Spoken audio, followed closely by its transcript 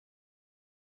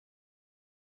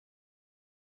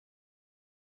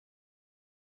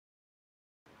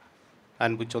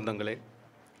அன்பு சொந்தங்களே,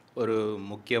 ஒரு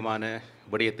முக்கியமான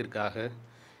விடயத்திற்காக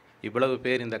இவ்வளவு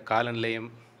பேர் இந்த காலநிலையம்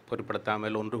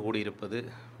பொருட்படுத்தாமல் ஒன்று கூடியிருப்பது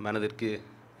மனதிற்கு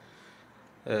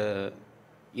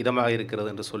இதமாக இருக்கிறது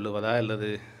என்று சொல்லுவதா அல்லது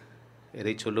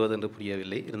எதை சொல்லுவது என்று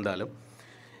புரியவில்லை. இருந்தாலும்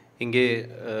இங்கே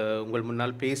உங்கள்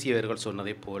முன்னால் பேசியவர்கள்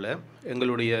சொன்னதைப் போல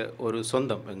எங்களுடைய ஒரு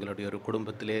சொந்தம், எங்களுடைய ஒரு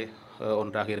குடும்பத்திலே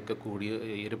ஒன்றாக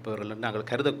இருப்பவர்கள் நாங்கள்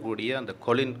கருதக்கூடிய அந்த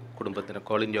கொலின் குடும்பத்தினர்,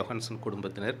 கொலின் யோகன்சன்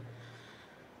குடும்பத்தினர்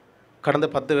கடந்த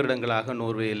 10 வருடங்களாக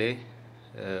நோர்வேயிலே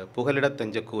புகலிட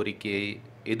தஞ்ச கோரிக்கையை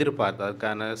எதிர்பார்த்து,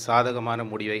 அதற்கான சாதகமான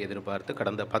முடிவை எதிர்பார்த்து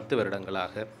கடந்த 10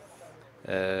 வருடங்களாக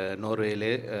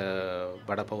நோர்வேயிலே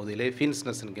வடபகுதியிலே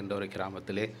ஃபின்ஸ்னஸ் என்கின்ற ஒரு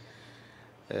கிராமத்திலே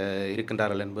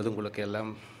இருக்கின்றார்கள் என்பது உங்களுக்கு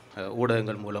எல்லாம்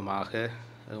ஊடகங்கள் மூலமாக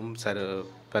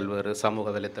பல்வேறு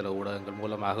சமூக வலைத்தள ஊடகங்கள்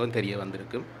மூலமாகவும் தெரிய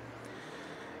வந்திருக்கும்.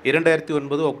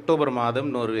 2009 அக்டோபர் மாதம்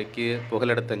நோர்வேக்கு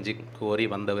புகலிட தஞ்சம் கோரி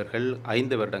வந்தவர்கள்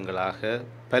 5 வருடங்களாக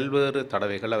பல்வேறு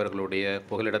தடவைகள் அவர்களுடைய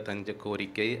புகலிட தஞ்ச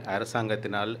கோரிக்கை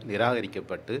அரசாங்கத்தினால்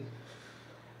நிராகரிக்கப்பட்டு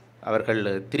அவர்கள்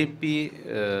திருப்பி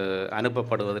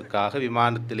அனுப்பப்படுவதற்காக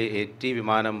விமானத்திலே ஏற்றி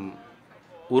விமானம்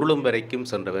உருளும் வரைக்கும்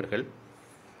சென்றவர்கள்.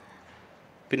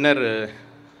 பின்னர்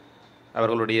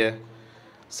அவர்களுடைய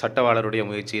சட்டவாளருடைய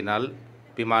முயற்சியினால்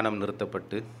விமானம்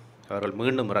நிறுத்தப்பட்டு அவர்கள்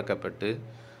மீண்டும் இறக்கப்பட்டு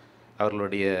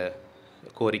அவர்களுடைய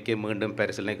கோரிக்கை மீண்டும்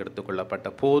பரிசீலனைக்கு எடுத்துக்கொள்ளப்பட்ட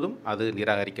போதும் அது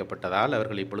நிராகரிக்கப்பட்டதால்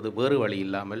அவர்கள் இப்பொழுது வேறு வழி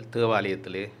இல்லாமல்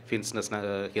தேவாலயத்திலே, ஃபின்ஸ்னஸ்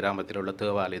கிராமத்தில் உள்ள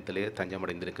தேவாலயத்திலே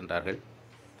தஞ்சமடைந்திருக்கின்றார்கள்.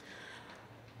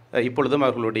 இப்பொழுதும்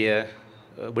அவர்களுடைய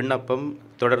விண்ணப்பம்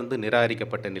தொடர்ந்து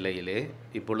நிராகரிக்கப்பட்ட நிலையிலே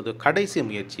இப்பொழுது கடைசி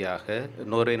முயற்சியாக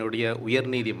நோர்வேயினுடைய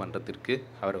உயர்நீதிமன்றத்திற்கு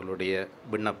அவர்களுடைய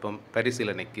விண்ணப்பம்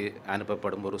பரிசீலனைக்கு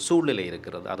அனுப்பப்படும் ஒரு சூழ்நிலை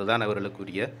இருக்கிறது. அதுதான்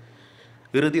அவர்களுக்குரிய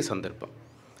இறுதி சந்தர்ப்பம்.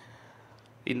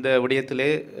 இந்த விடயத்திலே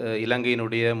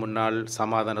இலங்கையினுடைய முன்னாள்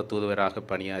சமாதான தூதுவராக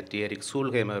பணியாற்றிய எரிக்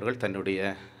சூல்ஹேம் அவர்கள் தன்னுடைய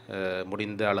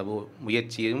முடிந்த அளவு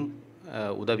முயற்சியும்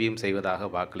உதவியும் செய்வதாக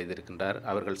வாக்களித்திருக்கின்றார்.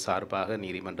 அவர்கள் சார்பாக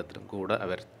நீதிமன்றத்திலும் கூட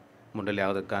அவர்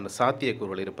முன்னிலையாவதற்கான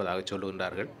சாத்தியக்கூறுகள் இருப்பதாக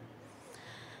சொல்லுகின்றார்கள்.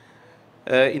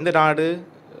 இந்த நாடு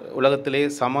உலகத்திலே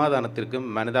சமாதானத்திற்கும்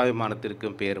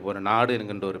மனிதாபிமானத்திற்கும் பெயர் போன நாடு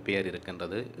என்கின்ற ஒரு பெயர்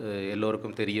இருக்கின்றது.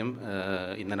 எல்லோருக்கும் தெரியும்.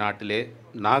 இந்த நாட்டிலே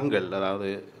நாங்கள்,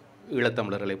 அதாவது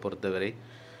ஈழத்தமிழர்களை பொறுத்தவரை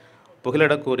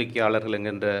புகலிட கோரிக்கையாளர்கள்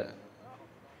என்கின்ற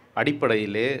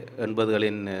அடிப்படையிலே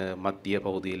 80களின் மத்திய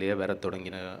பகுதியிலே வர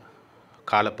தொடங்கின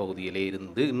காலப்பகுதியிலே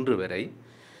இருந்து இன்று வரை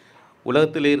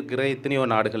உலகத்தில் இருக்கிற எத்தனையோ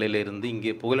நாடுகளிலிருந்து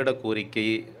இங்கே புகலிட கோரிக்கை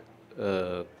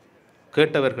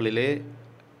கேட்டவர்களிலே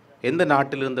எந்த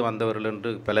நாட்டிலிருந்து வந்தவர்கள்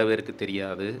என்று பல பேருக்கு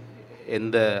தெரியாது.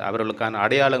 அவர்களுக்கான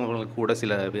அடையாளங்கள் கூட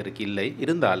சில பேருக்கு இல்லை.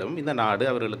 இருந்தாலும் இந்த நாடு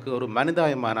அவர்களுக்கு ஒரு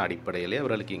மனிதாயமான அடிப்படையிலே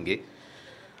அவர்களுக்கு இங்கே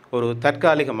ஒரு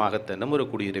தற்காலிகமாகத்தன்னும் ஒரு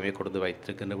குடியுரிமை கொடுத்து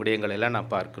வைத்திருக்கின்ற விடயங்கள் எல்லாம்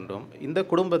நாம் பார்க்கின்றோம். இந்த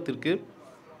குடும்பத்திற்கு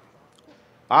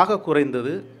ஆக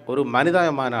குறைந்தது ஒரு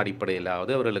மனிதாயமான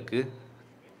அடிப்படையிலாவது அவர்களுக்கு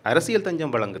அரசியல்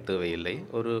தஞ்சம் வழங்க தேவையில்லை.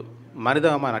 ஒரு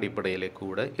மனிதாயமான அடிப்படையிலே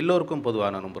கூட எல்லோருக்கும்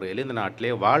பொதுவான முறையில் இந்த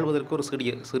நாட்டிலே வாழ்வதற்கு ஒரு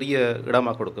சிறிய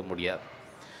இடமாக கொடுக்க முடியாது.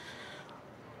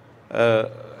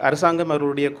 அரசாங்கம்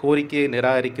அவர்களுடைய கோரிக்கையை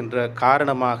நிராகரிக்கின்ற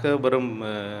காரணமாக வெறும்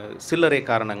சில்லறை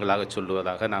காரணங்களாக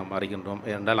சொல்லுவதாக நாம் அறிகின்றோம்.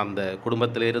 ஏனென்றால் அந்த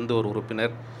குடும்பத்திலிருந்து ஒரு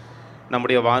உறுப்பினர்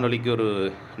நம்முடைய வானொலிக்கு ஒரு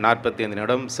 45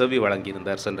 நிமிடம் செவி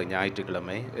வழங்கியிருந்தார் சென்ற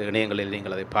ஞாயிற்றுக்கிழமை. இணையங்களில்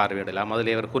நீங்கள் அதை பார்வையிடலாம்.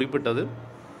 அதில் அவர் குறிப்பிட்டது,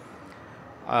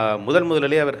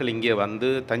 முதலிலே அவர்கள் இங்கே வந்து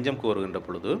தஞ்சம் கோருகின்ற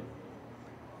பொழுது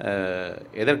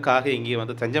எதற்காக இங்கே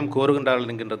வந்து தஞ்சம் கோருகின்றார்கள்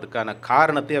என்கின்றதுக்கான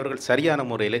காரணத்தை அவர்கள் சரியான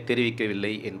முறையில்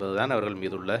தெரிவிக்கவில்லை என்பதுதான் அவர்கள்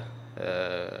மீதுள்ள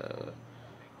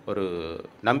ஒரு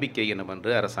நம்பிக்கை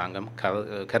என்னவென்று அரசாங்கம்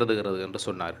கருதுகிறது என்று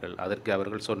சொன்னார்கள். அதற்கு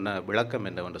அவர்கள் சொன்ன விளக்கம்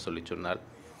என்னவென்று சொன்னால்,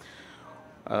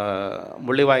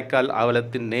 முள்ளிவாய்க்கால்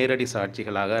அவலத்தின் நேரடி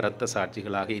சாட்சிகளாக, இரத்த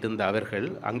சாட்சிகளாக இருந்த அவர்கள்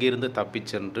அங்கிருந்து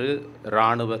தப்பிச் சென்று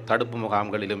இராணுவ தடுப்பு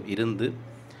முகாம்களிலும் இருந்து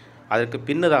அதற்கு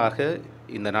பின்னதாக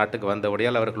இந்த நாட்டுக்கு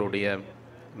வந்தபடியால் அவர்களுடைய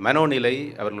மனோநிலை,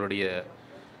 அவர்களுடைய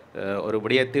ஒரு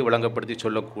விடயத்தை விளங்கப்படுத்தி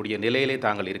சொல்லக்கூடிய நிலையிலே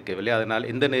தாங்கள் இருக்கவில்லை. அதனால்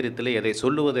எந்த நேரத்தில் எதை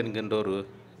சொல்லுவது என்கின்ற ஒரு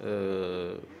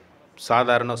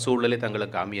சாதாரண சூழ்நிலை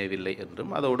தங்களுக்கு அமையவில்லை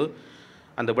என்றும், அதோடு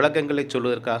அந்த விளக்கங்களை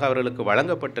சொல்வதற்காக அவர்களுக்கு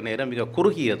வழங்கப்பட்ட நேரம் மிக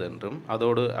குறுகியது என்றும்,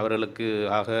 அதோடு அவர்களுக்கு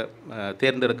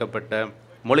தேர்ந்தெடுக்கப்பட்ட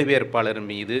மொழிபெயர்ப்பாளர்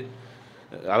மீது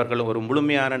அவர்கள் ஒரு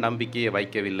முழுமையான நம்பிக்கையை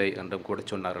வைக்கவில்லை என்றும் கூட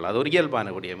சொன்னார்கள். அது ஒரு இயல்பான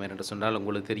விடயம். என்று சொன்னால்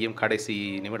உங்களுக்கு தெரியும், கடைசி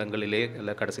நிமிடங்களிலே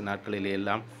இல்லை கடைசி நாட்களிலே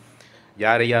எல்லாம்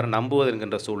யாரை யார் நம்புவது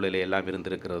என்கின்ற சூழ்நிலை எல்லாம்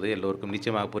இருந்திருக்கிறது. எல்லோருக்கும்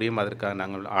நிச்சயமாக புரியும். அதற்காக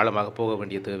நாங்கள் ஆழமாக போக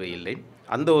வேண்டிய தேவையில்லை.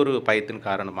 அந்த ஒரு பயத்தின்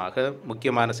காரணமாக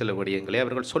முக்கியமான சில விடயங்களை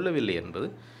அவர்கள் சொல்லவில்லை என்பது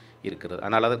இருக்கிறது.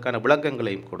 ஆனால் அதற்கான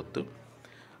விளக்கங்களையும் கொடுத்து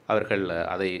அவர்கள்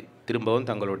அதை திரும்பவும்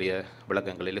தங்களுடைய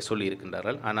விளக்கங்களில்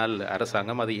சொல்லியிருக்கின்றார்கள். ஆனால்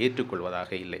அரசாங்கம் அதை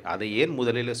ஏற்றுக்கொள்வதாக இல்லை. அதை ஏன்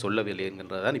முதலில் சொல்லவில்லை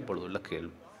என்கின்றதுதான் இப்பொழுதுள்ள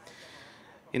கேள்வி.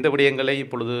 இந்த விடயங்களை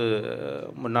இப்பொழுது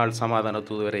முன்னாள் சமாதான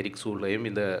தூதுவர் எரிக் சூலையும்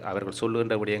அவர்கள்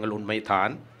சொல்லுகின்ற விடயங்கள்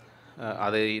உண்மைதான்,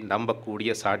 அதை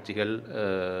நம்பக்கூடிய சாட்சிகள்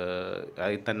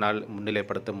அதை தன்னால்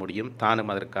முன்னிலைப்படுத்த முடியும்,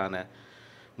 தானும் அதற்கான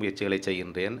முயற்சிகளை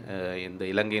செய்கின்றேன். இந்த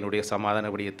இலங்கையினுடைய சமாதான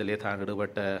விடயத்திலே தான்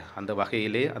ஈடுபட்ட அந்த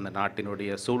வகையிலே அந்த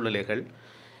நாட்டினுடைய சூழ்நிலைகள்,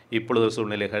 இப்பொழுது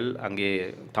சூழ்நிலைகள், அங்கே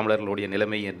தமிழர்களுடைய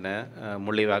நிலைமை என்ன,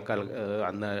 முள்ளிவாய்க்கால்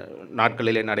அந்த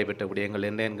நாட்களிலே நடைபெற்ற விடயங்கள்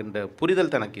என்ன என்கின்ற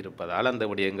புரிதல் தனக்கு இருப்பதால் அந்த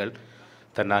விடயங்கள்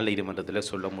தன்னால் நீதிமன்றத்தில்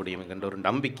சொல்ல முடியும் என்கின்ற ஒரு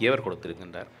நம்பிக்கையை அவர்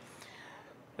கொடுத்திருக்கின்றார்.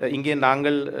 இங்கே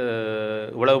நாங்கள்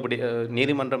இவ்வளவு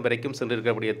நீதிமன்றம் வரைக்கும்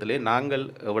சென்றிருக்கிற விடயத்திலே நாங்கள்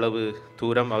எவ்வளவு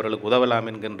தூரம் அவர்களுக்கு உதவலாம்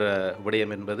என்கின்ற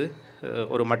விடயம் என்பது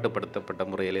ஒரு மட்டுப்படுத்தப்பட்ட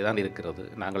முறையிலே தான் இருக்கிறது.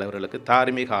 நாங்கள் அவர்களுக்கு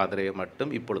தார்மீக ஆதரவை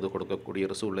மட்டும் இப்பொழுது கொடுக்கக்கூடிய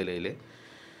ஒரு சூழ்நிலையிலே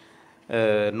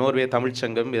நோர்வே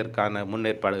தமிழ்ச்சங்கம் இதற்கான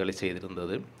முன்னேற்பாடுகளை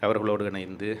செய்திருந்தது. அவர்களோடு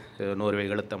இணைந்து நோர்வே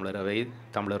ஈழத்தமிழர் அவை,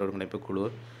 தமிழர் ஒருங்கிணைப்பு குழு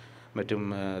மற்றும்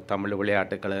தமிழ்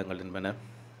விளையாட்டுக் கழகங்கள் என்பன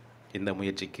இந்த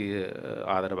முயற்சிக்கு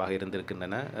ஆதரவாக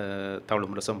இருந்திருக்கின்றன. தமிழ்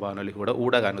முரசம் வானொலி கூட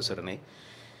ஊடக அனுசரணை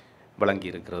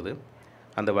வழங்கியிருக்கிறது.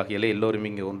 அந்த வகையில் எல்லோரும்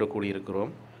இங்கே ஒன்று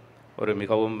கூடியிருக்கிறோம். ஒரு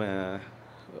மிகவும்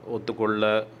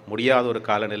ஒத்துக்கொள்ள முடியாத ஒரு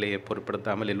காலநிலையை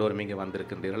பொருட்படுத்தாமல் எல்லோரும் இங்கே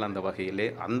வந்திருக்கின்றீர்கள். அந்த வகையிலே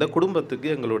அந்த குடும்பத்துக்கு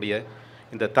எங்களுடைய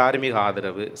இந்த தார்மீக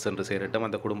ஆதரவு சென்று சேரட்டும்.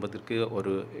 அந்த குடும்பத்திற்கு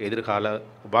ஒரு எதிர்கால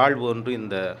வாழ்வு ஒன்று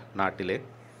இந்த நாட்டிலே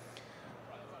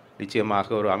நிச்சயமாக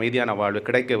ஒரு அமைதியான வாழ்வு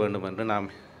கிடைக்க வேண்டும் என்று நாம்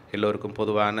எல்லோருக்கும்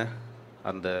பொதுவான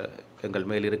அந்த எங்கள்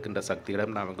மேல் இருக்கின்ற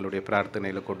சக்தியிடம் நாம் எங்களுடைய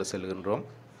பிரார்த்தனையில் கொண்டு செல்கின்றோம்.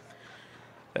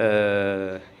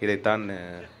 இதைத்தான்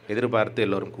எதிர்பார்த்து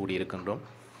எல்லோரும் கூடியிருக்கின்றோம்.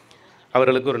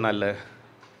 அவர்களுக்கு ஒரு நல்ல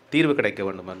தீர்வு கிடைக்க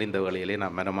வேண்டும் என்று இந்த வேளையிலே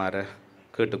நாம் மனமாற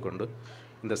கேட்டுக்கொண்டு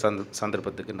இந்த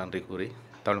சந்தர்ப்பத்துக்கு நன்றி கூறி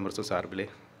தமிழ் முரசு சார்பிலே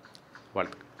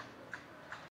வாழ்த்து.